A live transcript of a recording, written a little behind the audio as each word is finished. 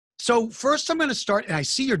So first I'm going to start, and I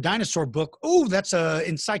see your dinosaur book. Oh, that's a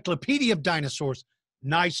encyclopedia of dinosaurs.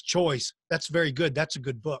 Nice choice. That's very good. That's a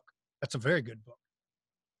good book. That's a very good book.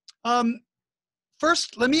 Um,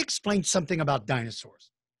 First, let me explain something about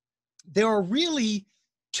dinosaurs. There are really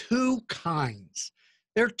two kinds.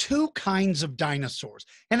 There are two kinds of dinosaurs.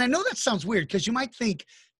 And I know that sounds weird because you might think,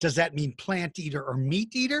 does that mean plant eater or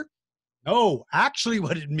meat eater? No, actually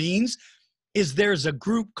what it means is there's a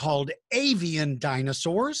group called avian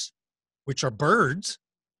dinosaurs, which are birds.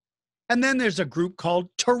 And then there's a group called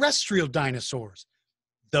terrestrial dinosaurs.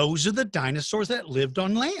 Those are the dinosaurs that lived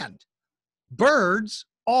on land. Birds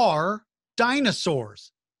are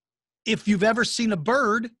dinosaurs. If you've ever seen a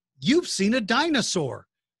bird, you've seen a dinosaur.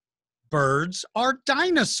 Birds are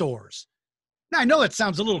dinosaurs. Now, I know it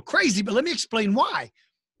sounds a little crazy, but let me explain why.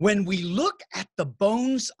 When we look at the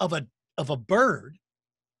bones of a bird,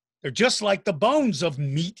 they're just like the bones of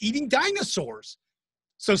meat-eating dinosaurs.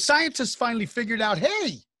 So scientists finally figured out,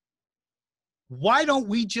 hey, why don't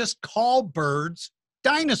we just call birds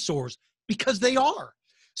dinosaurs? Because they are.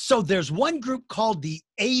 So there's one group called the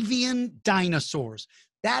avian dinosaurs.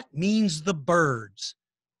 That means the birds.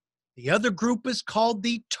 The other group is called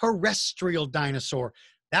the terrestrial dinosaur.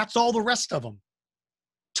 That's all the rest of them.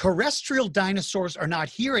 Terrestrial dinosaurs are not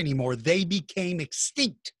here anymore. They became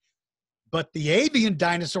extinct. But the avian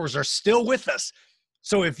dinosaurs are still with us.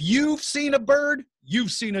 So if you've seen a bird,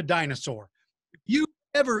 you've seen a dinosaur. If you've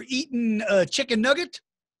ever eaten a chicken nugget,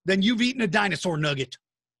 then you've eaten a dinosaur nugget.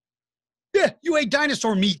 Yeah, you ate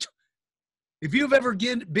dinosaur meat. If you've ever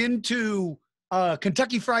been to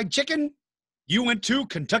Kentucky Fried Chicken, you went to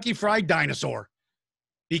Kentucky Fried Dinosaur,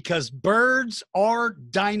 because birds are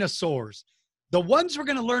dinosaurs. The ones we're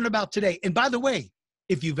going to learn about today, and by the way,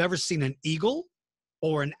 if you've ever seen an eagle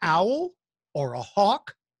or an owl or a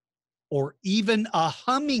hawk or even a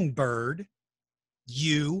hummingbird,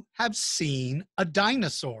 you have seen a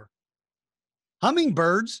dinosaur.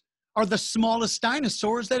 Hummingbirds are the smallest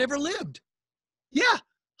dinosaurs that ever lived. Yeah,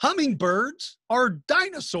 hummingbirds are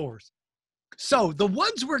dinosaurs. So the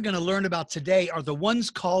ones we're going to learn about today are the ones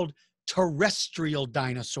called terrestrial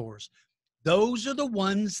dinosaurs. Those are the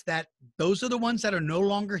ones that are no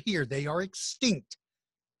longer here. They are extinct.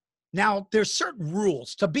 Now, there's certain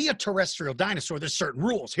rules. To be a terrestrial dinosaur, there's certain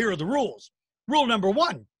rules. Here are the rules. Rule number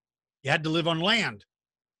 1, you had to live on land.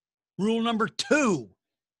 Rule number 2,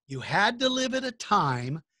 you had to live at a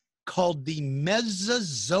time called the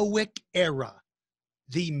Mesozoic era.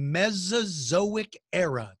 The Mesozoic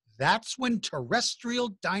era. That's when terrestrial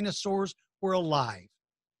dinosaurs were alive.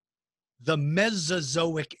 The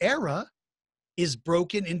Mesozoic era is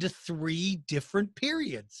broken into 3 different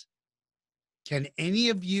periods. Can any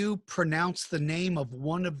of you pronounce the name of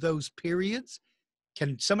one of those periods?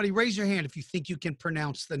 Can somebody raise your hand if you think you can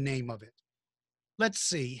pronounce the name of it? Let's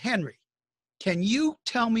see. Henry, can you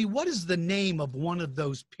tell me what is the name of one of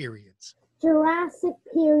those periods? Jurassic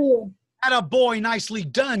period. Attaboy, nicely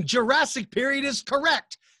done. Jurassic period is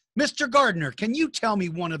correct. Mr. Gardner, can you tell me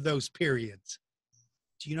one of those periods?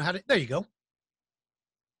 Do you know how to? There you go.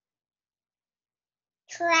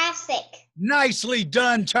 Triassic. Nicely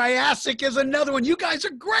done. Triassic is another one. You guys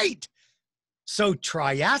are great. So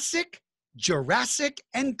Triassic, Jurassic,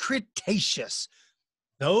 and Cretaceous.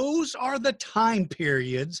 Those are the time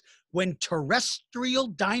periods when terrestrial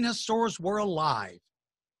dinosaurs were alive.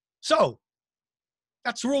 So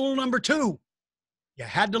that's rule number 2. You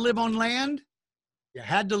had to live on land. You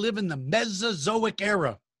had to live in the Mesozoic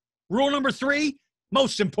era. Rule number 3,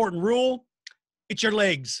 most important rule, it's your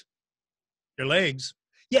legs. Your legs.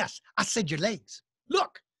 Yes, I said your legs.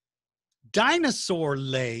 Look, dinosaur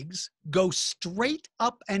legs go straight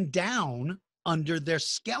up and down under their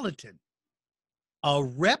skeleton. A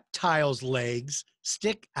reptile's legs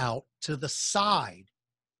stick out to the side.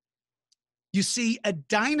 You see, a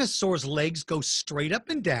dinosaur's legs go straight up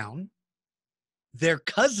and down. Their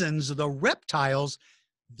cousins, the reptiles,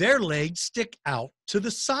 their legs stick out to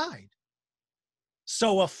the side.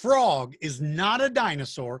 So a frog is not a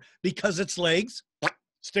dinosaur because its legs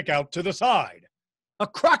stick out to the side. A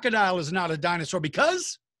crocodile is not a dinosaur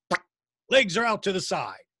because legs are out to the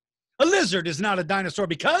side. A lizard is not a dinosaur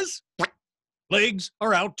because legs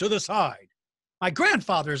are out to the side. My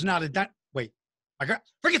grandfather is not a dinosaur. Wait,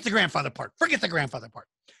 forget the grandfather part. Forget the grandfather part.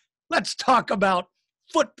 Let's talk about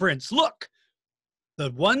footprints. Look,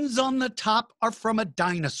 the ones on the top are from a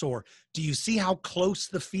dinosaur. Do you see how close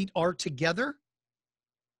the feet are together?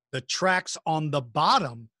 The tracks on the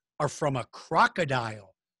bottom are from a crocodile.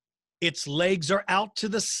 Its legs are out to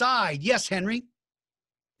the side. Yes, Henry?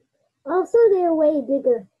 Also, they're way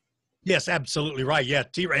bigger. Yes, absolutely right. Yeah,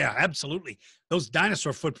 absolutely. Those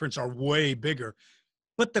dinosaur footprints are way bigger.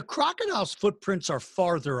 But the crocodile's footprints are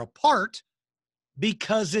farther apart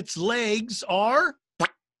because its legs are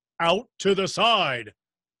out to the side.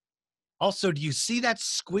 Also, do you see that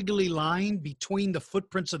squiggly line between the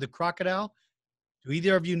footprints of the crocodile? Do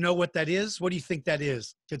either of you know what that is? What do you think that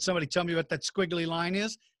is? Can somebody tell me what that squiggly line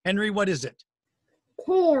is? Henry, what is it?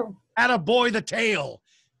 Tail. Attaboy, the tail.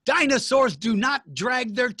 Dinosaurs do not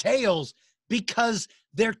drag their tails because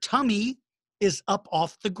their tummy is up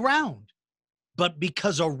off the ground. But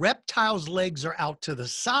because a reptile's legs are out to the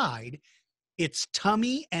side, its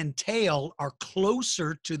tummy and tail are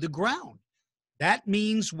closer to the ground. That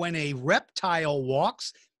means when a reptile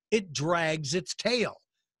walks, it drags its tail.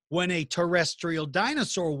 When a terrestrial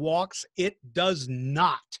dinosaur walks, it does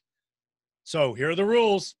not. So here are the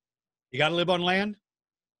rules. You got to live on land.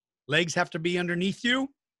 Legs have to be underneath you.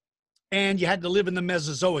 And you had to live in the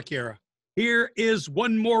Mesozoic era. Here is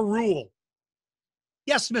one more rule.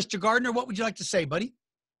 Yes, Mr. Gardner, what would you like to say, buddy?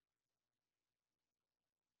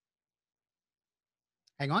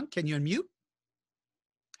 Hang on, can you unmute?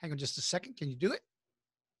 Hang on just a second, can you do it?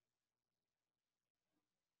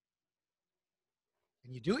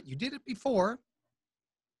 Can you do it? You did it before.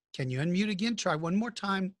 Can you unmute again? Try one more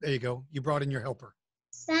time. There you go, you brought in your helper.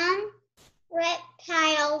 Some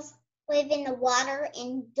reptiles live in the water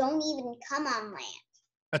and don't even come on land.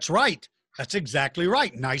 That's right. That's exactly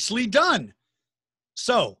right. Nicely done.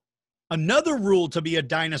 So, another rule to be a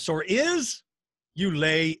dinosaur is you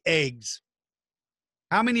lay eggs.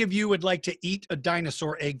 How many of you would like to eat a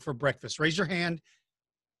dinosaur egg for breakfast? Raise your hand.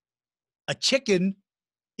 A chicken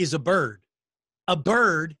is a bird. A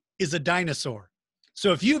bird is a dinosaur.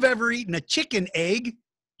 So if you've ever eaten a chicken egg,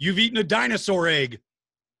 you've eaten a dinosaur egg.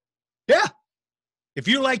 Yeah. If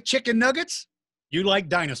you like chicken nuggets, you like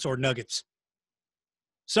dinosaur nuggets.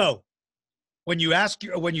 So when you ask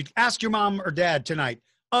your mom or dad tonight,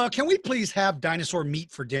 can we please have dinosaur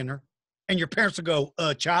meat for dinner? And your parents will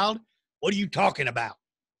go, child, what are you talking about?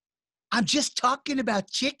 I'm just talking about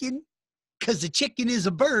chicken because the chicken is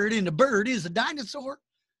a bird and a bird is a dinosaur.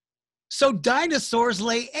 So dinosaurs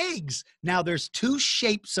lay eggs. Now there's two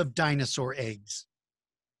shapes of dinosaur eggs: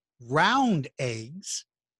 round eggs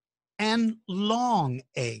and long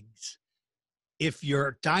eggs. If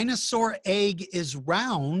your dinosaur egg is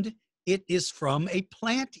round, it is from a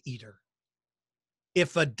plant eater.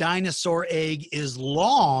 If a dinosaur egg is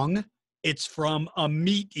long, it's from a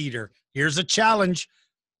meat eater. Here's a challenge.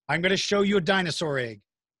 I'm going to show you a dinosaur egg.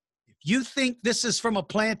 If you think this is from a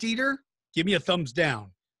plant eater, give me a thumbs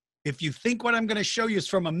down. If you think what I'm going to show you is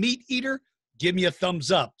from a meat eater, give me a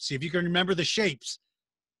thumbs up. See if you can remember the shapes.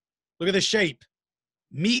 Look at the shape.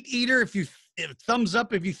 Meat eater, thumbs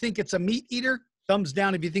up if you think it's a meat eater, thumbs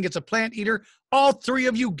down if you think it's a plant eater. All three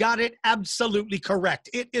of you got it absolutely correct.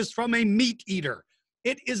 It is from a meat eater.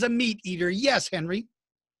 It is a meat eater. Yes, Henry.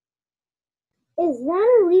 Is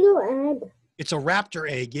that a real egg? It's a raptor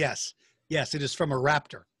egg, yes. Yes, it is from a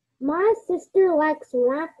raptor. My sister likes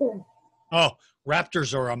raptor. Oh,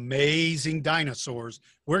 raptors are amazing dinosaurs.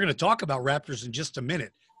 We're going to talk about raptors in just a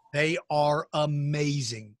minute. They are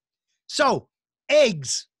amazing. So,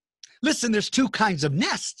 eggs. Listen, there's two kinds of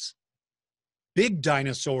nests. Big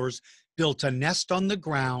dinosaurs built a nest on the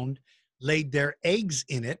ground, laid their eggs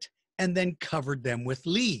in it, and then covered them with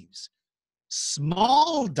leaves.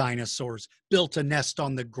 Small dinosaurs built a nest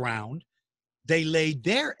on the ground. They laid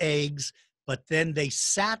their eggs, but then they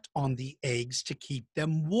sat on the eggs to keep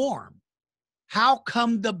them warm. How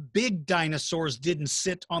come the big dinosaurs didn't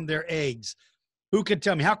sit on their eggs? Who can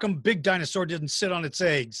tell me? How come big dinosaur didn't sit on its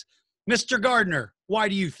eggs? Mr. Gardner, why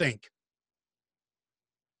do you think?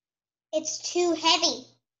 It's too heavy.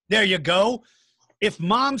 There you go. If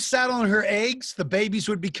mom sat on her eggs, the babies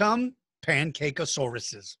would become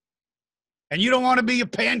pancakeosauruses. And you don't want to be a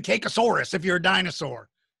pancakeosaurus if you're a dinosaur.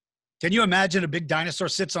 Can you imagine a big dinosaur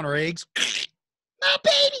sits on her eggs? My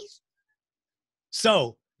babies.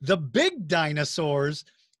 So the big dinosaurs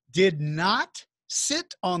did not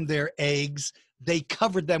sit on their eggs. They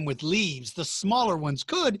covered them with leaves. The smaller ones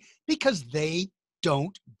could because they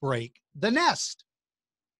don't break the nest.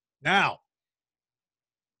 Now,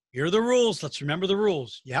 here are the rules. Let's remember the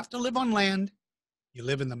rules. You have to live on land. You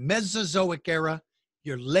live in the Mesozoic era.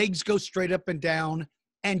 Your legs go straight up and down,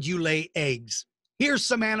 and you lay eggs. Here's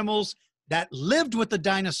some animals that lived with the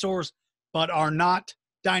dinosaurs but are not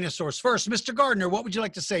dinosaurs. First, Mr. Gardner, what would you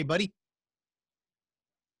like to say, buddy?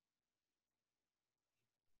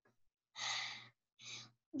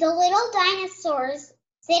 The little dinosaurs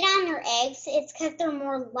sit on their eggs. It's because they're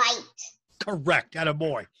more light. Correct,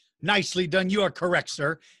 attaboy. Nicely done. You are correct,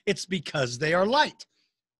 sir. It's because they are light.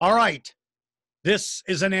 All right. This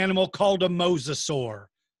is an animal called a mosasaur.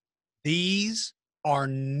 These are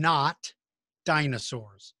not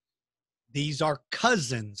dinosaurs. These are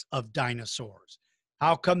cousins of dinosaurs.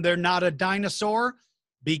 How come they're not a dinosaur?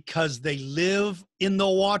 Because they live in the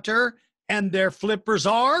water and their flippers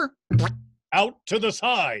are out to the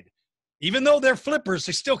side. Even though they're flippers,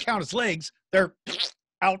 they still count as legs. They're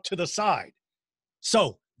out to the side.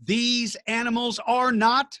 So these animals are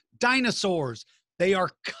not dinosaurs. They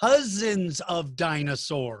are cousins of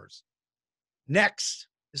dinosaurs. Next,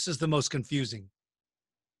 this is the most confusing.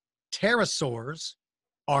 Pterosaurs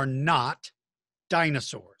are not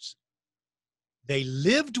dinosaurs. They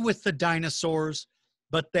lived with the dinosaurs,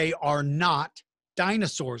 but they are not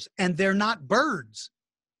dinosaurs, and they're not birds.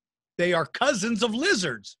 They are cousins of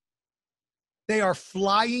lizards. They are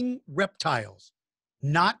flying reptiles,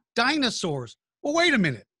 not dinosaurs. Well, wait a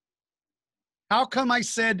minute. How come I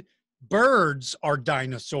said birds are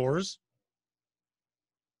dinosaurs,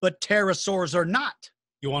 but pterosaurs are not?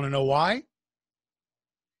 You want to know why?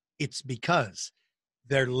 It's because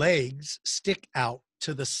their legs stick out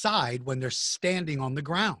to the side when they're standing on the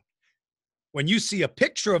ground. When you see a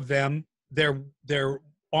picture of them, their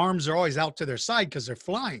arms are always out to their side because they're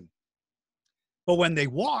flying. But when they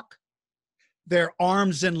walk, their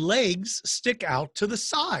arms and legs stick out to the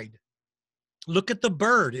side. Look at the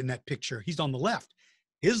bird in that picture. He's on the left.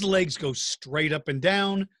 His legs go straight up and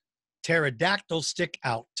down. Pterodactyls stick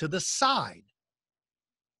out to the side.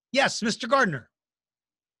 Yes, Mr. Gardner.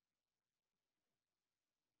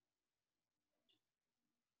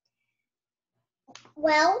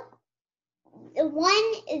 Well, the one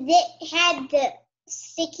that had the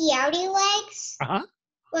sticky outy legs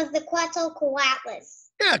was the Quetzalcoatlus.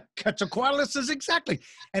 Yeah, Quetzalcoatlus is exactly.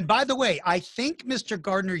 And by the way, I think, Mr.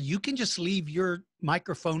 Gardner, you can just leave your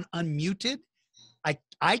microphone unmuted.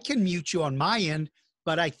 I can mute you on my end,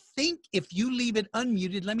 but I think if you leave it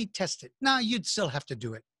unmuted, let me test it. No, you'd still have to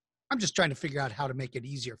do it. I'm just trying to figure out how to make it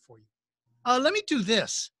easier for you. Let me do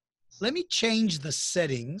this. Let me change the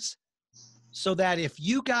settings so that if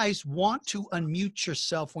you guys want to unmute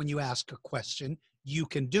yourself when you ask a question, you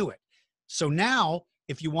can do it. So now,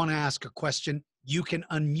 if you want to ask a question, you can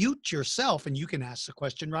unmute yourself and you can ask the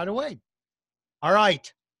question right away. All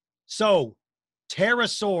right. So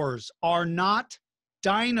pterosaurs are not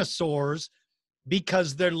dinosaurs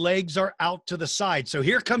because their legs are out to the side. So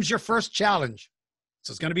here comes your first challenge. So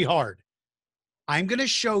it's going to be hard. I'm going to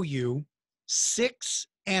show you 6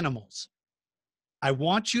 animals. I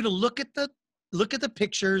want you to look at the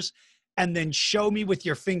pictures and then show me with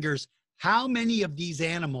your fingers how many of these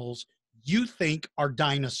animals you think are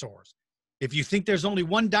dinosaurs. If you think there's only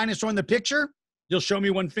one dinosaur in the picture, you'll show me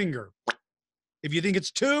one finger. If you think it's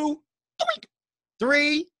 2,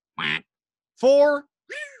 3, 4,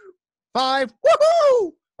 5,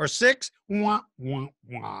 woohoo, or 6, wah, wah,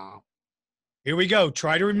 wah. Here we go.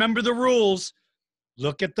 Try to remember the rules.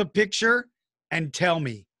 Look at the picture and tell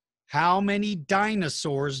me, how many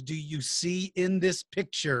dinosaurs do you see in this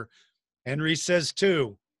picture? Henry says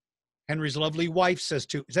 2. Henry's lovely wife says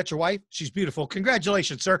 2. Is that your wife? She's beautiful.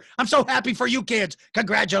 Congratulations, sir. I'm so happy for you kids.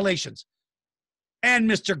 Congratulations. And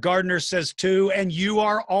Mr. Gardner says 2, and you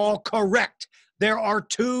are all correct. There are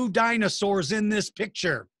 2 dinosaurs in this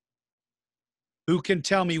picture. Who can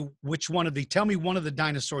tell me which one of tell me one of the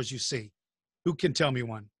dinosaurs you see. Who can tell me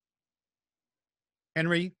one?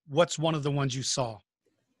 Henry, what's one of the ones you saw?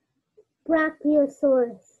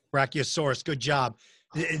 Brachiosaurus. Brachiosaurus, good job.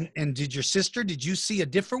 And did your sister, did you see a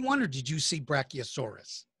different one or did you see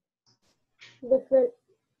Brachiosaurus? Different.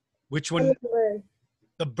 Which one? The bird.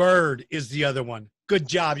 The bird is the other one. Good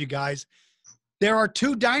job, you guys. There are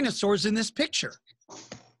 2 dinosaurs in this picture.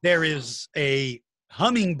 There is a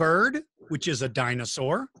hummingbird, which is a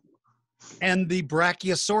dinosaur, and the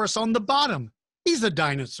Brachiosaurus on the bottom. He's a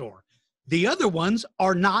dinosaur. The other ones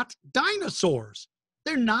are not dinosaurs.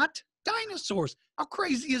 They're not dinosaurs. How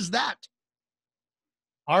crazy is that?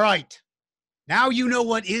 All right. Now you know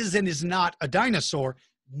what is and is not a dinosaur.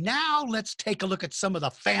 Now let's take a look at some of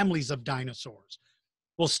the families of dinosaurs.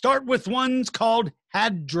 We'll start with ones called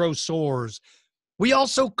hadrosaurs. We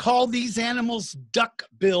also call these animals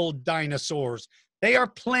duck-billed dinosaurs. They are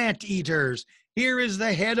plant eaters. Here is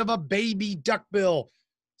the head of a baby duckbill.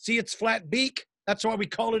 See its flat beak? That's why we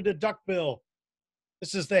call it a duckbill.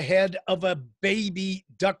 This is the head of a baby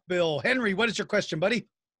duckbill. Henry, what is your question, buddy?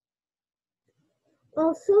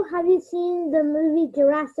 Also, have you seen the movie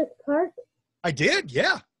Jurassic Park? I did,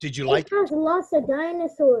 yeah. Did you like it? It has lots of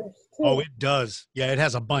dinosaurs, too. Oh, it does. Yeah, it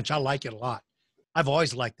has a bunch. I like it a lot. I've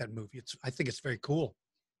always liked that movie. I think it's very cool.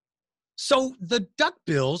 So the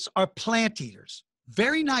duckbills are plant eaters.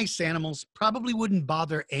 Very nice animals, probably wouldn't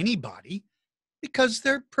bother anybody because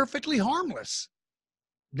they're perfectly harmless.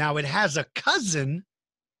 Now, it has a cousin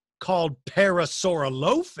called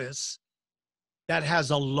Parasaurolophus that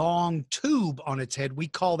has a long tube on its head. We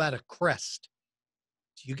call that a crest.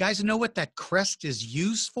 Do you guys know what that crest is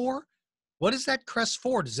used for? What is that crest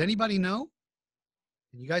for? Does anybody know?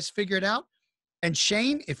 Can you guys figure it out? And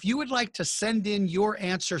Shane, if you would like to send in your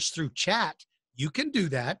answers through chat, you can do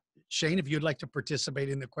that. Shane, if you'd like to participate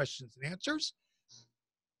in the questions and answers.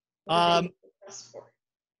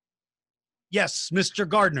 Yes, Mr.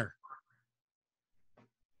 Gardner.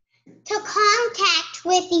 To contact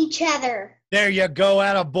with each other. There you go,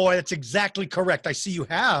 attaboy. That's exactly correct. I see you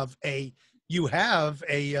have a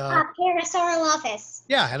Parasaurolophus.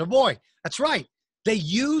 yeah, attaboy. That's right. They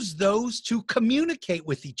use those to communicate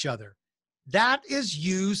with each other. That is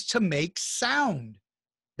used to make sound.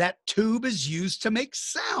 That tube is used to make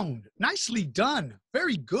sound. Nicely done.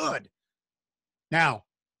 Very good. Now,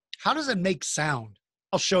 how does it make sound?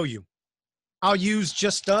 I'll show you. I'll use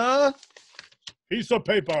just a piece of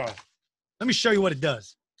paper. Let me show you what it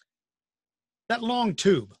does. That long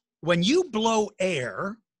tube, when you blow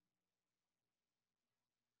air,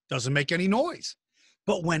 doesn't make any noise.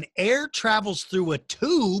 But when air travels through a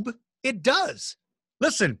tube, it does.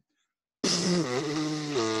 Listen.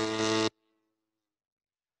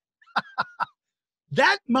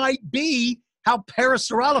 That might be how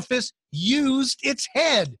Parasaurolophus used its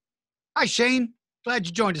head. Hi, Shane. Glad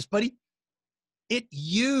you joined us, buddy. It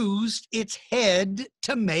used its head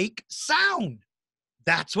to make sound.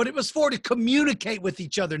 That's what it was for, to communicate with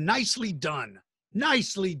each other. Nicely done.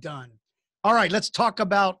 Nicely done. All right, let's talk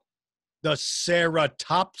about the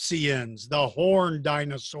ceratopsians, the horned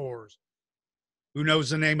dinosaurs. Who knows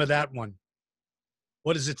the name of that one?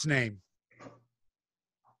 What is its name?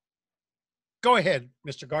 Go ahead,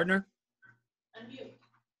 Mr. Gardner.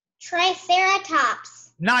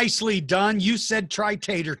 Triceratops. Nicely done. You said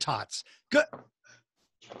tritater tots. Good.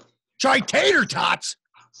 Tritater tots?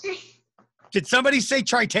 Did somebody say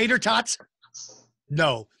tritater tots?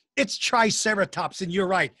 No, it's triceratops, and you're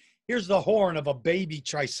right. Here's the horn of a baby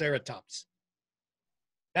triceratops.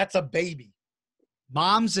 That's a baby.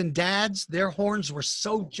 Moms and dads, their horns were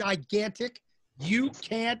so gigantic, you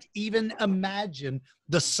can't even imagine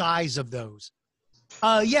the size of those.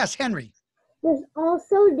 Yes, Henry. There's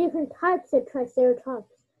also different types of Triceratops.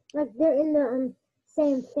 Like they're in the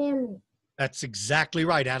same family. That's exactly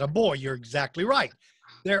right. Attaboy, you're exactly right.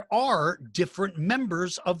 There are different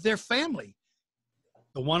members of their family.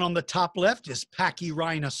 The one on the top left is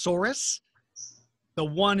Pachyrhinosaurus. The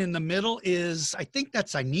one in the middle is, I think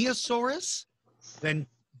that's Ionosaurus. Then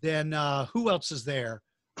who else is there?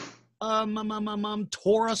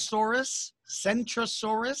 Torosaurus,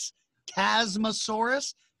 Centrosaurus,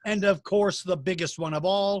 Chasmosaurus, and of course the biggest one of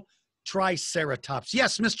all, Triceratops.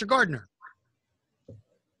 Yes, Mr. Gardner.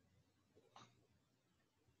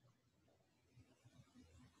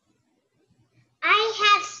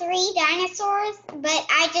 I have 3 dinosaurs, but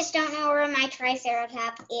I just don't know where my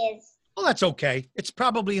Triceratops is. Well, that's okay. It's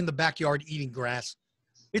probably in the backyard eating grass.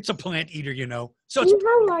 It's a plant eater, you know. So it's You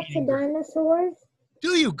have lots of dinosaurs.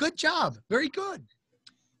 Do you? Good job. Very good.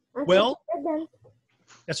 I Well, can get them.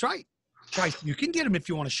 that's right. You can get them if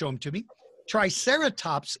you want to show them to me.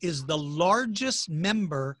 Triceratops is the largest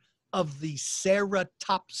member of the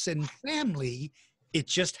ceratopsian family. It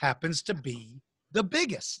just happens to be the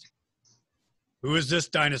biggest. Who is this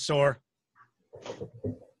dinosaur?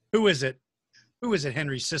 Who is it? Who is it,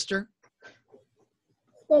 Henry's sister?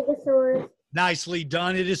 Stegosaurus. Nicely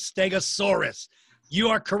done. It is Stegosaurus. You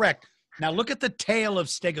are correct. Now look at the tail of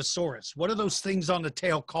Stegosaurus. What are those things on the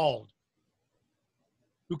tail called?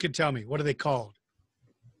 Who can tell me? What are they called?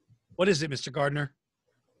 What is it, Mr. Gardner?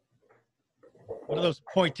 What are those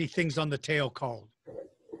pointy things on the tail called?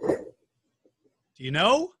 Do you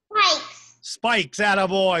know? Spikes. Spikes,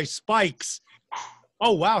 attaboy, spikes.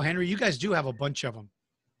 Oh, wow, Henry, you guys do have a bunch of them.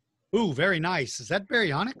 Ooh, very nice. Is that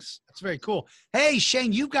baryonyx? That's very cool. Hey,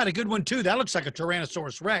 Shane, you've got a good one, too. That looks like a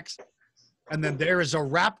Tyrannosaurus Rex. And then there is a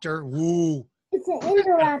raptor. Ooh. It's an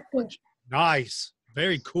Indoraptor. Nice.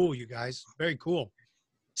 Very cool, you guys. Very cool.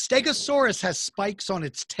 Stegosaurus has spikes on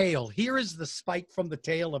its tail. Here is the spike from the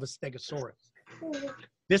tail of a Stegosaurus.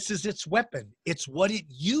 This is its weapon. It's what it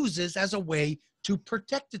uses as a way to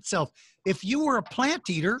protect itself. If you were a plant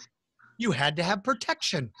eater, you had to have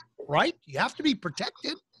protection, right? You have to be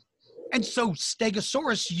protected. And so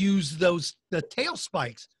Stegosaurus used the tail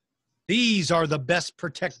spikes. These are the best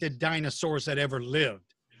protected dinosaurs that ever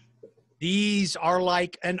lived. These are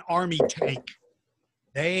like an army tank.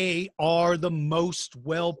 They are the most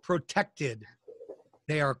well protected.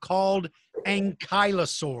 They are called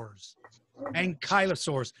ankylosaurs.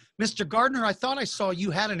 Ankylosaurs. Mr. Gardner, I thought I saw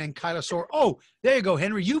you had an ankylosaur. Oh, there you go,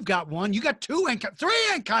 Henry. You've got one. You got three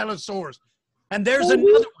ankylosaurs. And there's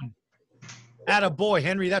another one. Attaboy,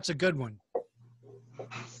 Henry. That's a good one.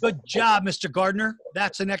 Good job, Mr. Gardner.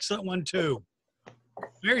 That's an excellent one, too.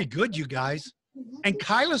 Very good, you guys.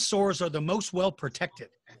 Ankylosaurs are the most well protected.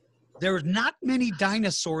 There are not many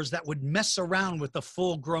dinosaurs that would mess around with a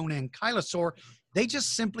full-grown ankylosaur. They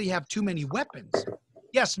just simply have too many weapons.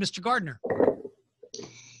 Yes, Mr. Gardner.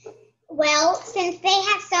 Well, since they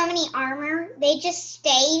have so many armor, they just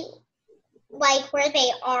stay like where they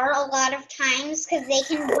are a lot of times because they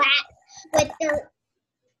can whack with their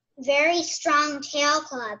very strong tail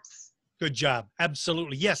clubs. Good job.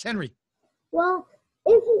 Absolutely. Yes, Henry. Well,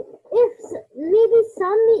 if maybe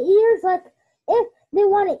some eaters, like if they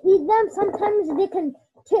want to eat them, sometimes they can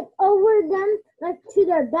tip over them like to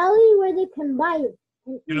their belly where they can bite.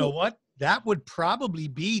 You know what? That would probably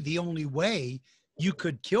be the only way you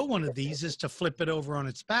could kill one of these is to flip it over on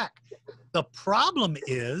its back. The problem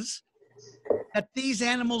is that these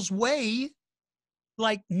animals weigh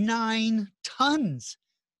like 9 tons.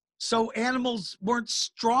 So animals weren't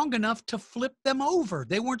strong enough to flip them over.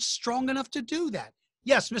 They weren't strong enough to do that.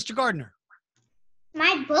 Yes, Mr. Gardner.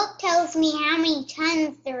 My book tells me how many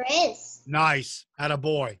tons there is. Nice.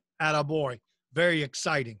 Attaboy. Attaboy. Very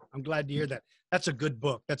exciting. I'm glad to hear that. That's a good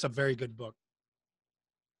book. That's a very good book.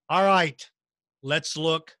 All right. Let's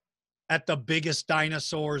look at the biggest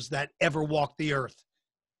dinosaurs that ever walked the earth.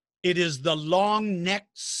 It is the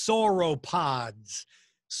long-necked sauropods.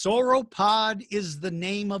 Sauropod is the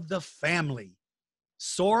name of the family.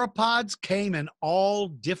 Sauropods came in all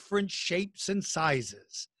different shapes and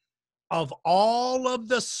sizes. Of all of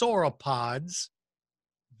the sauropods,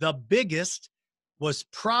 the biggest was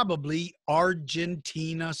probably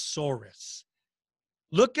Argentinosaurus.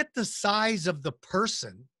 Look at the size of the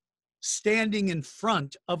person standing in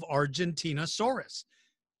front of Argentinosaurus.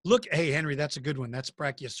 Look, hey, Henry, that's a good one. That's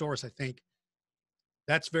Brachiosaurus, I think.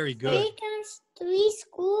 That's very good. Big as 3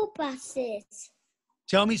 school buses.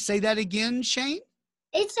 Tell me, say that again, Shane?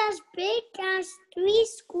 It's as big as 3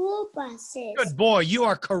 school buses. Good boy. You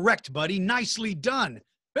are correct, buddy. Nicely done.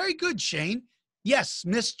 Very good, Shane. Yes,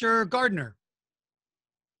 Mr. Gardner.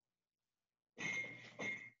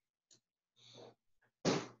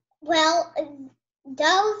 Well,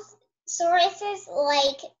 those sauruses,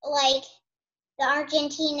 like the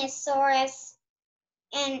Argentinosaurus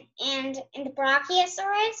and the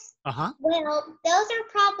Brachiosaurus, well, those are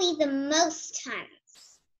probably the most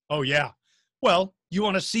tons. Oh, yeah. Well, you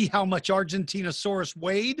want to see how much Argentinosaurus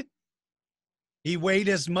weighed? He weighed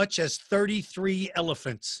as much as 33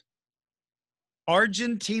 elephants.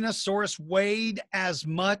 Argentinosaurus weighed as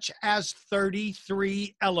much as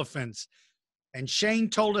 33 elephants. And Shane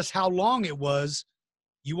told us how long it was.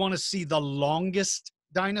 You want to see the longest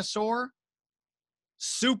dinosaur?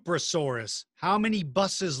 Suprasaurus. How many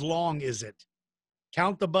buses long is it?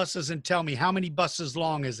 Count the buses and tell me, how many buses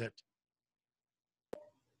long is it?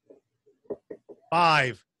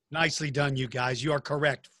 5. Nicely done, you guys. You are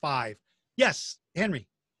correct. 5. Yes, Henry.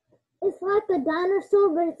 It's like a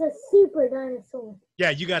dinosaur, but it's a super dinosaur.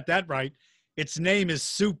 Yeah, you got that right. Its name is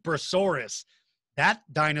Suprasaurus. That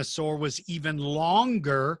dinosaur was even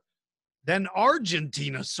longer than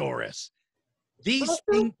Argentinosaurus. These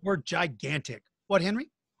things were gigantic. What,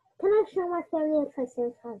 Henry? Can I show my family a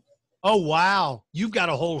Triceratops? Oh, wow. You've got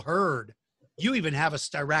a whole herd. You even have a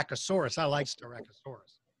Styracosaurus. I like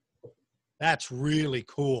Styracosaurus. That's really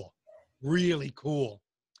cool. Really cool.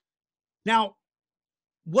 Now,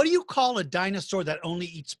 what do you call a dinosaur that only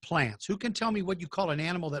eats plants? Who can tell me what you call an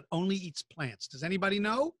animal that only eats plants? Does anybody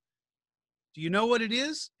know? Do you know what it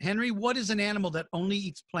is? Henry, what is an animal that only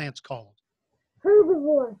eats plants called?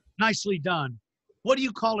 Herbivore. Nicely done. What do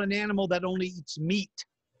you call an animal that only eats meat?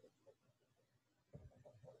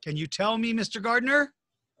 Can you tell me, Mr. Gardner?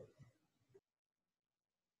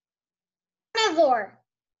 Carnivore.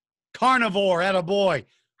 Carnivore, attaboy.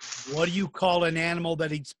 What do you call an animal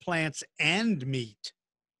that eats plants and meat?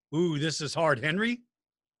 Ooh, this is hard. Henry?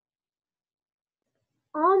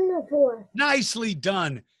 Omnivore. Nicely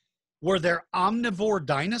done. Were there omnivore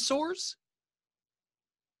dinosaurs?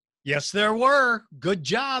 Yes, there were. Good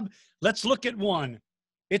job. Let's look at one.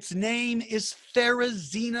 Its name is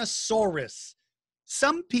Therizinosaurus.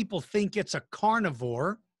 Some people think it's a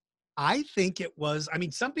carnivore.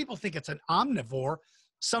 Some people think it's an omnivore.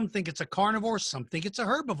 Some think it's a carnivore. Some think it's a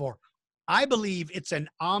herbivore. I believe it's an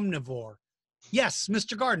omnivore. Yes,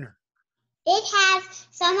 Mr. Gardner. It has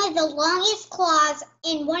some of the longest claws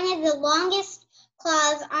and one of the longest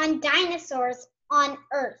claws on dinosaurs on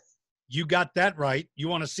Earth. You got that right. You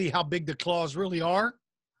want to see how big the claws really are?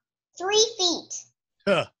 3 feet.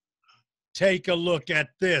 Huh. Take a look at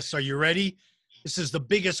this. Are you ready? This is the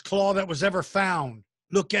biggest claw that was ever found.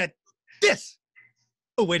 Look at this.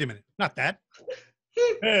 Oh, wait a minute. Not that.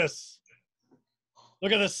 This.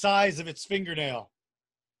 Look at the size of its fingernail.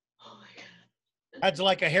 Oh my God. How'd you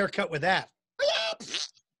like a haircut with that?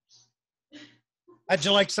 How'd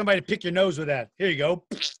you like somebody to pick your nose with that? Here you go.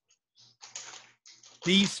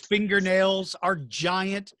 These fingernails are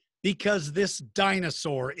giant because this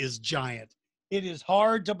dinosaur is giant. It is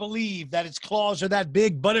hard to believe that its claws are that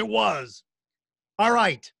big, but it was. All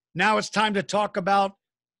right, now it's time to talk about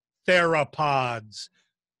theropods.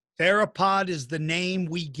 Theropod is the name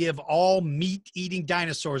we give all meat-eating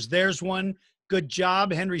dinosaurs. There's one. Good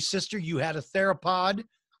job, Henry's sister. You had a theropod.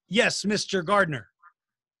 Yes, Mr. Gardner.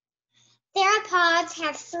 Theropods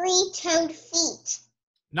have 3-toed feet.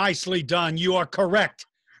 Nicely done. You are correct.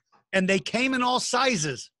 And they came in all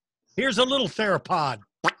sizes. Here's a little theropod.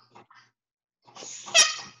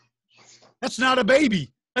 That's not a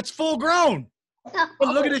baby. That's full grown. But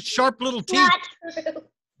look at its sharp little teeth. Not true.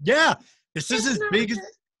 Yeah, this is That's as not big as, true.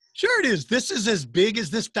 sure it is. This is as big as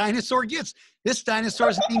this dinosaur gets. This dinosaur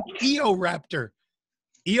is named Eoraptor.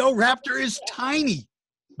 Eoraptor is tiny,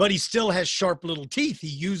 but he still has sharp little teeth. He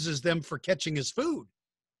uses them for catching his food.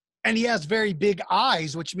 And he has very big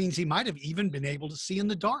eyes, which means he might have even been able to see in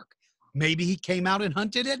the dark. Maybe he came out and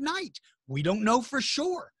hunted at night. We don't know for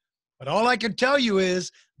sure. But all I can tell you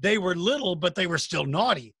is they were little, but they were still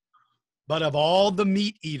naughty. But of all the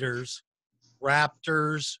meat eaters,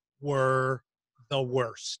 raptors were the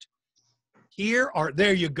worst.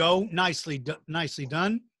 There you go. Nicely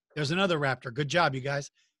done. There's another raptor. Good job, you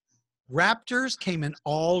guys. Raptors came in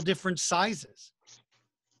all different sizes.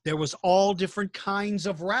 There was all different kinds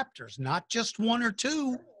of raptors, not just one or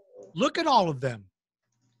two. Look at all of them.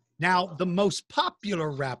 Now, the most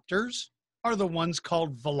popular raptors are the ones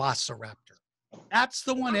called velociraptor. That's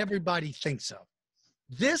the one everybody thinks of.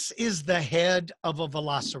 This is the head of a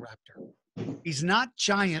velociraptor. He's not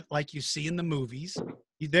giant like you see in the movies.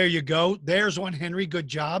 There you go. There's one, Henry. Good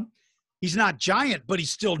job. He's not giant, but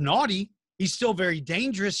he's still naughty. He's still very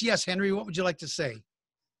dangerous. Yes, Henry, what would you like to say?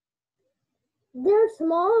 They're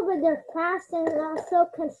small, but they're fast and also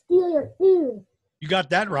can steal your food. You got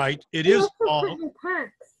that right. It They is also small. hunt in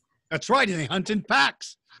packs. That's right. And they hunt in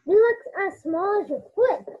packs. They look as small as your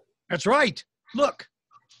foot. That's right. Look,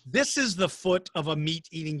 this is the foot of a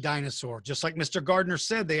meat-eating dinosaur. Just like Mr. Gardner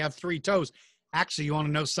said, they have 3 toes. Actually, you want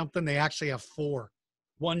to know something? They actually have 4.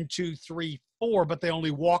 1, 2, 3, 4, but they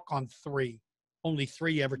only walk on 3. Only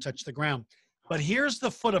 3 ever touch the ground. But here's the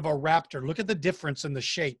foot of a raptor. Look at the difference in the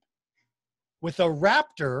shape. With a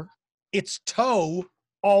raptor, its toe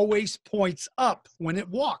always points up when it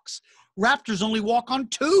walks. Raptors only walk on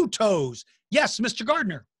 2 toes. Yes, Mr.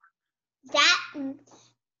 Gardner. That,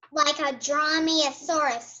 like a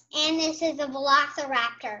dromaeosaurus, and this is a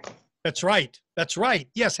velociraptor. That's right. That's right.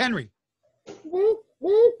 Yes, Henry. They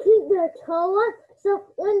keep their toe up, so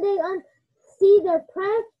when they see their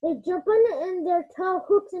prey, they jump on it and their toe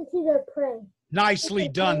hooks into their prey. Nicely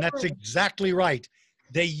done. That's exactly right.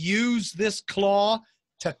 They use this claw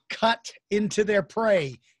to cut into their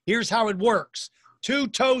prey. Here's how it works. 2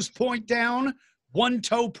 toes point down, 1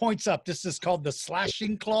 toe points up. This is called the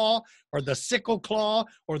slashing claw or the sickle claw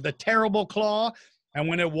or the terrible claw. And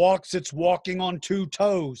when it walks, it's walking on 2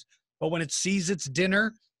 toes. But when it sees its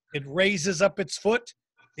dinner, it raises up its foot,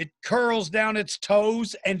 it curls down its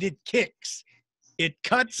toes, and it kicks. It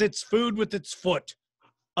cuts its food with its foot.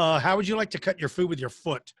 How would you like to cut your food with your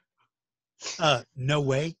foot? No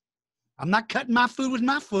way. I'm not cutting my food with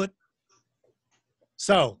my foot.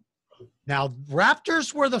 So, now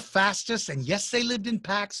raptors were the fastest, and yes, they lived in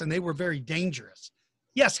packs, and they were very dangerous.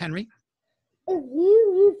 Yes, Henry? If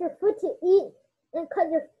you use your foot to eat and cut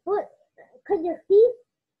your feet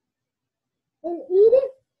and eat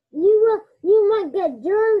it, you might get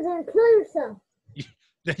germs and kill yourself.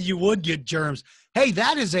 You would get germs. Hey,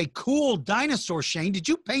 that is a cool dinosaur, Shane. Did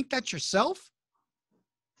you paint that yourself?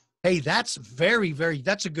 Hey, that's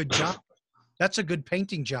that's a good job. That's a good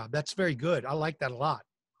painting job. That's very good. I like that a lot.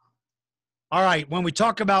 All right, when we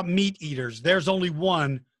talk about meat eaters, there's only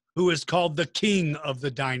one who is called the king of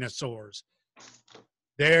the dinosaurs.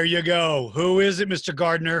 There you go. Who is it, Mr.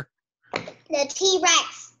 Gardner? The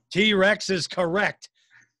T-Rex. T-Rex is correct.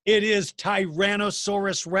 It is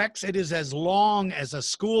Tyrannosaurus Rex. It is as long as a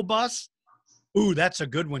school bus. Ooh, that's a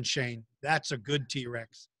good one, Shane. That's a good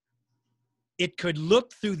T-Rex. It could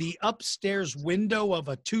look through the upstairs window of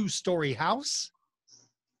a 2-story house,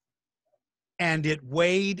 and it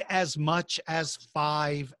weighed as much as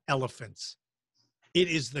 5 elephants. It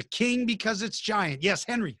is the king because it's giant. Yes,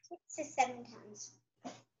 Henry. 6 to 7 tons.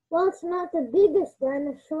 Well, it's not the biggest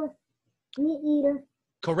dinosaur meat eater.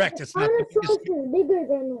 Correct. It's not the Spinosaurus biggest. is bigger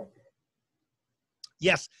than it.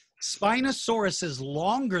 Yes, Spinosaurus is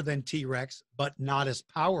longer than T-Rex, but not as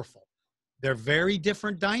powerful. They're very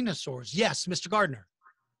different dinosaurs. Yes, Mr. Gardner.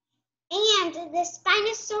 And the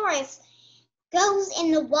Spinosaurus goes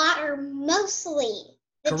in the water mostly.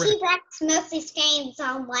 The Correct. T-Rex mostly stays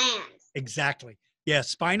on land. Exactly. Yeah,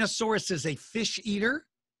 Spinosaurus is a fish eater,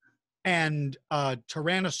 and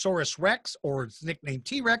Tyrannosaurus Rex, or its nickname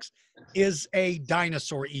T-Rex, is a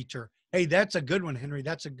dinosaur eater. Hey, that's a good one, Henry.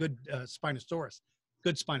 That's a good Spinosaurus.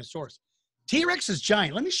 Good Spinosaurus. T-Rex is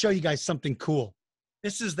giant. Let me show you guys something cool.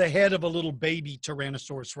 This is the head of a little baby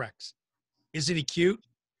Tyrannosaurus Rex. Isn't he cute?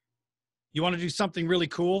 You want to do something really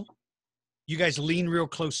cool? You guys lean real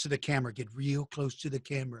close to the camera. Get real close to the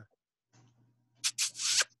camera.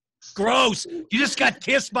 Gross. You just got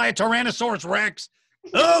kissed by a Tyrannosaurus Rex.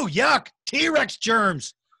 Oh, yuck. T-Rex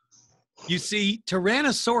germs. You see,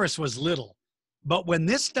 Tyrannosaurus was little, but when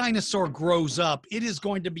this dinosaur grows up, it is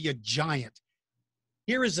going to be a giant.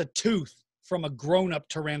 Here is a tooth from a grown-up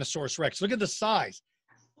Tyrannosaurus Rex. Look at the size.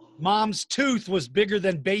 Mom's tooth was bigger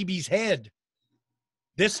than baby's head.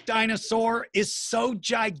 This dinosaur is so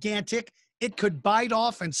gigantic, it could bite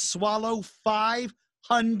off and swallow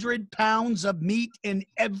 500 pounds of meat in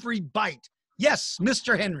every bite. Yes,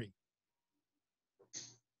 Mr. Henry.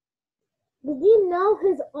 Did you know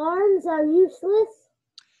his arms are useless?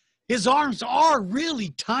 His arms are really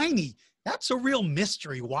tiny. That's a real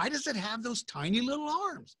mystery. Why does it have those tiny little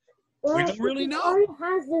arms? Well, We don't really if know. He already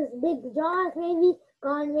has those big jaws. Maybe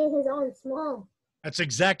God made his arms small. That's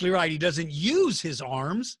exactly right. He doesn't use his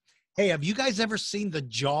arms. Hey, have you guys ever seen the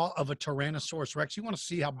jaw of a Tyrannosaurus Rex? You want to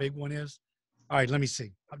see how big one is? All right, let me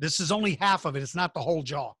see. This is only half of it. It's not the whole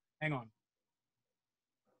jaw. Hang on.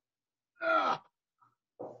 Ah.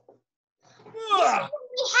 Ah.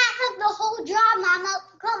 We half of the whole jaw, Mama.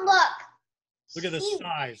 Come look. Look at the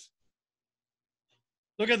size.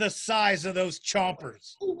 Look at the size of those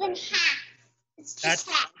chompers. Even half. It's just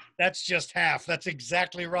half. That's just half. That's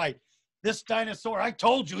exactly right. This dinosaur, I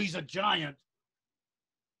told you he's a giant.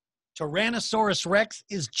 Tyrannosaurus Rex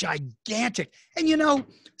is gigantic. And you know,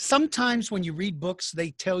 sometimes when you read books,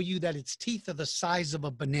 they tell you that its teeth are the size of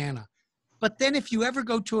a banana. But then if you ever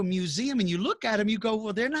go to a museum and you look at them, you go,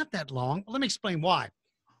 well, they're not that long. Well, let me explain why.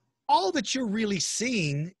 All that you're really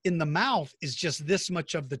seeing in the mouth is just this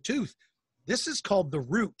much of the tooth. This is called the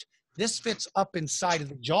root. This fits up inside of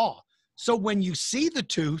the jaw. So when you see the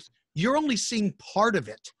tooth, you're only seeing part of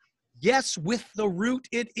it. Yes, with the root,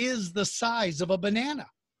 it is the size of a banana.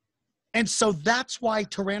 And so that's why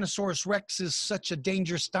Tyrannosaurus Rex is such a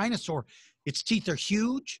dangerous dinosaur. Its teeth are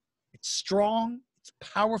huge, it's strong, it's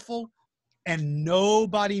powerful, and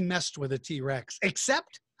nobody messed with a T-Rex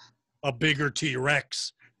except a bigger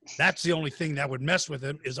T-Rex. That's the only thing that would mess with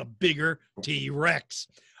him is a bigger T-Rex.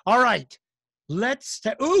 All right,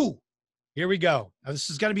 ooh, here we go. Now this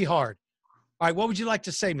is going to be hard. All right, what would you like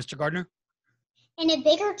to say, Mr. Gardner? And a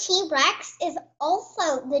bigger T-Rex is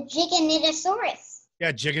also the Giganotosaurus.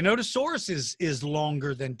 Yeah, Giganotosaurus is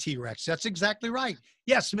longer than T-Rex. That's exactly right.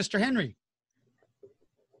 Yes, Mr. Henry.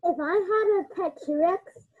 If I had a pet T-Rex,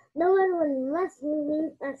 no one would mess with me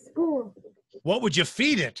at school. What would you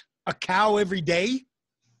feed it? A cow every day?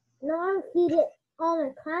 No, I would feed it all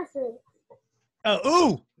my classmates.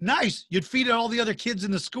 Ooh, nice. You'd feed it all the other kids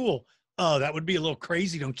in the school. Oh, that would be a little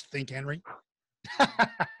crazy, don't you think, Henry?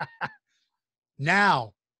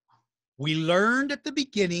 Now, we learned at the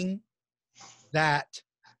beginning that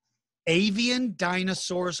avian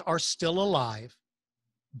dinosaurs are still alive,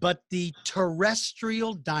 but the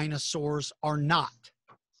terrestrial dinosaurs are not.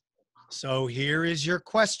 So here is your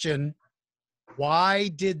question. Why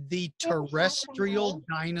did the terrestrial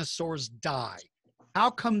dinosaurs die? How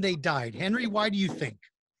come they died? Henry, why do you think?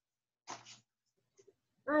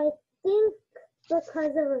 I think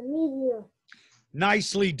because of a meteor.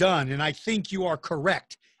 Nicely done, and I think you are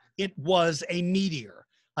correct. It was a meteor.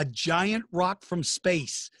 A giant rock from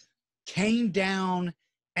space came down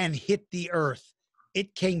and hit the earth.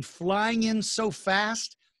 It came flying in so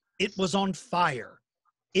fast, it was on fire.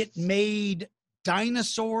 It made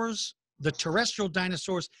dinosaurs, the terrestrial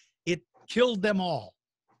dinosaurs, it killed them all.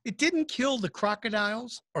 It didn't kill the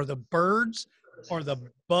crocodiles or the birds or the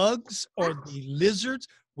bugs or the lizards.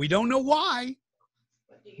 We don't know why.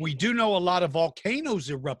 We do know a lot of volcanoes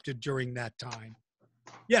erupted during that time.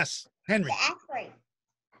 Yes, Henry. The asteroid.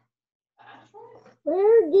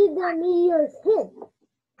 Where did the meteors hit?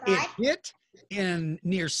 It hit in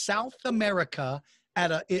near South America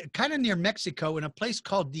at kind of near Mexico in a place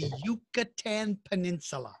called the Yucatan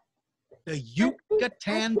Peninsula. The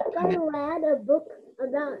Yucatan I Peninsula. read a book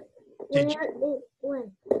about Did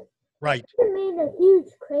when Right. it made a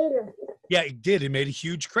huge crater. Yeah, it did. It made a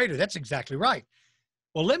huge crater. That's exactly right.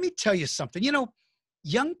 Well, let me tell you something. You know,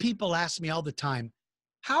 young people ask me all the time,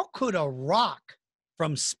 how could a rock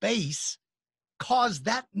from space cause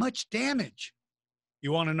that much damage?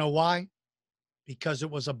 You want to know why? Because it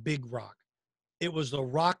was a big rock. It was a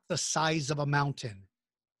rock the size of a mountain.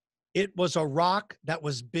 It was a rock that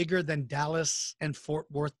was bigger than Dallas and Fort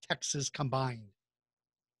Worth, Texas combined.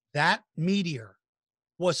 That meteor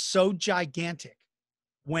was so gigantic.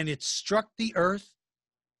 When it struck the earth,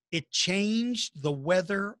 it changed the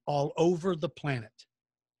weather all over the planet.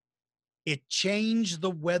 It changed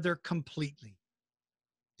the weather completely.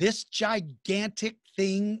 This gigantic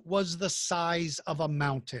thing was the size of a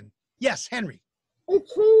mountain. Yes, Henry. It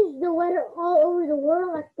changed the weather all over the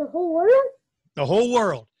world, like the whole world? The whole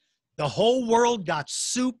world. The whole world got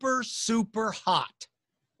super, super hot.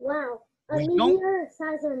 Wow. A We meteor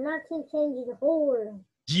size of a mountain changed the whole world.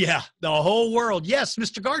 Yeah, the whole world. Yes,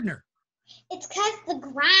 Mr. Gardner. It's because the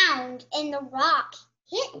ground and the rock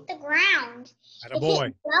hit the ground. If Attaboy.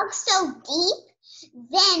 it dug so deep,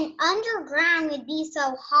 then underground would be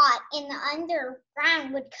so hot and the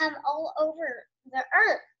underground would come all over the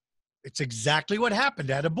earth. It's exactly what happened.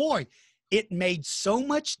 Attaboy. It made so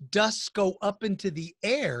much dust go up into the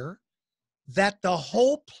air that the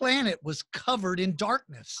whole planet was covered in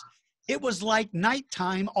darkness. It was like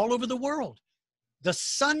nighttime all over the world. The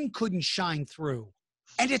sun couldn't shine through.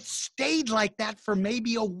 And it stayed like that for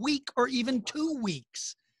maybe a week or even 2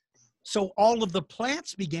 weeks. So all of the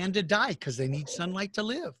plants began to die because they need sunlight to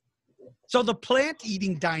live. So the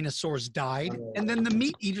plant-eating dinosaurs died, and then the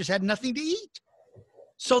meat eaters had nothing to eat.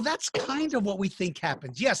 So that's kind of what we think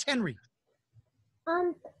happens. Yes, Henry.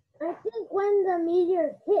 I think when the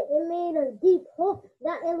meteor hit, it made a deep hole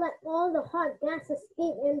that it let all the hot gas escape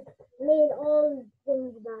and made all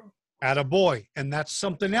things die. Attaboy. And that's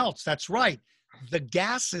something else. That's right. The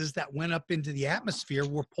gases that went up into the atmosphere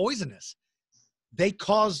were poisonous. They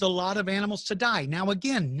caused a lot of animals to die. Now,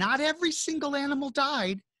 again, not every single animal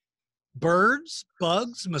died. Birds,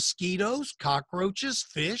 bugs, mosquitoes, cockroaches,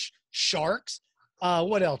 fish, sharks,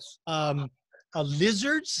 what else?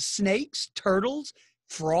 Lizards, snakes, turtles,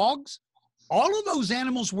 frogs. All of those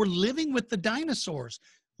animals were living with the dinosaurs.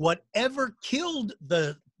 Whatever killed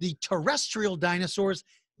the terrestrial dinosaurs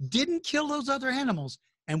didn't kill those other animals,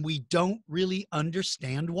 and we don't really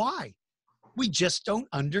understand why. We just don't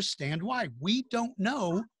understand why. We don't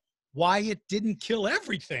know why it didn't kill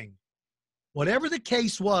everything. Whatever the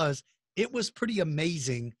case was, it was pretty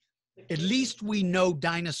amazing. At least we know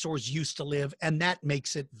dinosaurs used to live, and that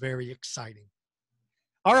makes it very exciting.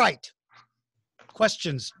 All right.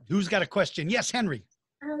 Questions. Who's got a question? Yes, Henry.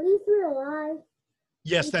 At least we're alive.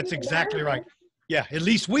 Yes, that's exactly right. Yeah, at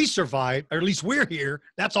least we survived, or at least we're here.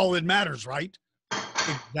 That's all that matters, right?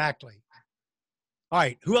 Exactly. All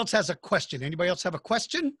right. Who else has a question? Anybody else have a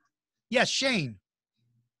question? Yes, Shane.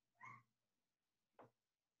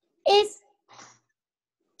 If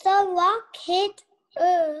the rock hit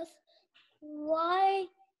Earth, why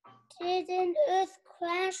didn't Earth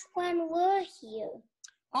crash when we're here?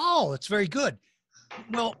 Oh, that's very good.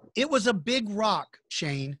 Well, it was a big rock,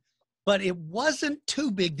 Shane, but it wasn't too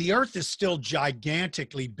big. The Earth is still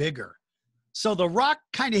gigantically bigger. So the rock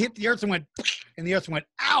kind of hit the Earth and went, and the Earth went,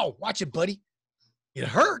 ow, watch it, buddy. It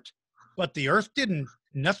hurt, but the Earth didn't,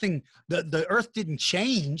 nothing, the Earth didn't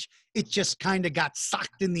change. It just kind of got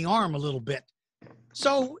socked in the arm a little bit.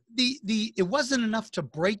 So it wasn't enough to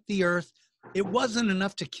break the Earth. It wasn't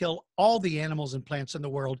enough to kill all the animals and plants in the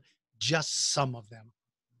world, just some of them.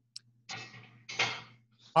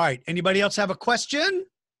 All right, anybody else have a question?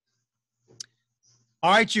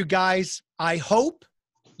 All right, you guys, I hope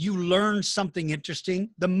you learned something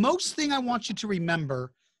interesting. The most thing I want you to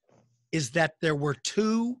remember is that there were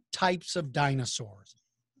two types of dinosaurs: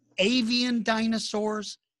 avian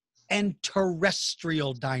dinosaurs and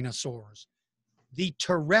terrestrial dinosaurs. The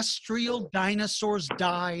terrestrial dinosaurs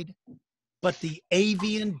died, but the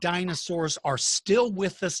avian dinosaurs are still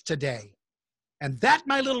with us today. And that,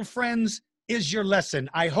 my little friends, is your lesson.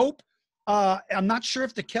 I hope, I'm not sure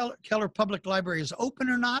if the Keller Public Library is open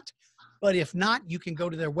or not, but if not, you can go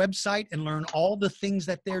to their website and learn all the things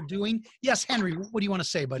that they're doing. Yes, Henry, what do you want to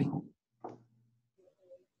say, buddy?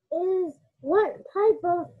 What type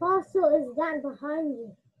of fossil is that behind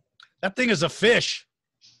you? That thing is a fish.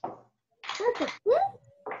 That's a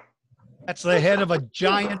fish? That's the head of a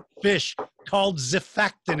giant fish called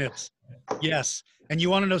Xiphactinus. Yes. And you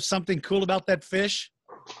want to know something cool about that fish?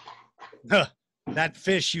 That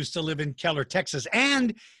fish used to live in Keller, Texas.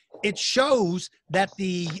 And it shows that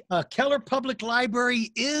the Keller Public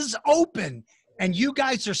Library is open. and you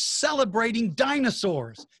guys are celebrating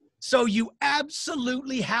dinosaurs. So you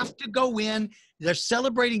absolutely have to go in. They're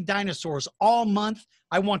celebrating dinosaurs all month.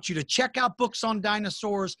 I want you to check out books on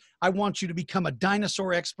dinosaurs. I want you to become a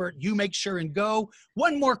dinosaur expert. You make sure and go.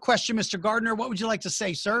 One more question, Mr. Gardner. What would you like to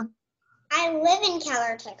say, sir? I live in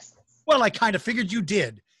Keller, Texas. Well, I kind of figured you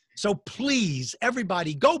did. So please,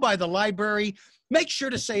 everybody, go by the library. Make sure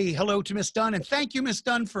to say hello to Miss Dunn. And thank you, Miss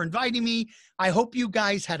Dunn, for inviting me. I hope you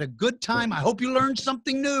guys had a good time. I hope you learned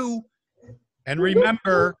something new. And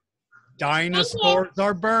remember, dinosaurs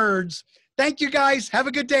are birds. Thank you, guys. Have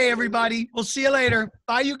a good day, everybody. We'll see you later.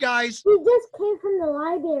 Bye, you guys. We just came from the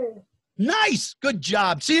library. Nice. Good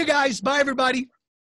job. See you guys. Bye, everybody.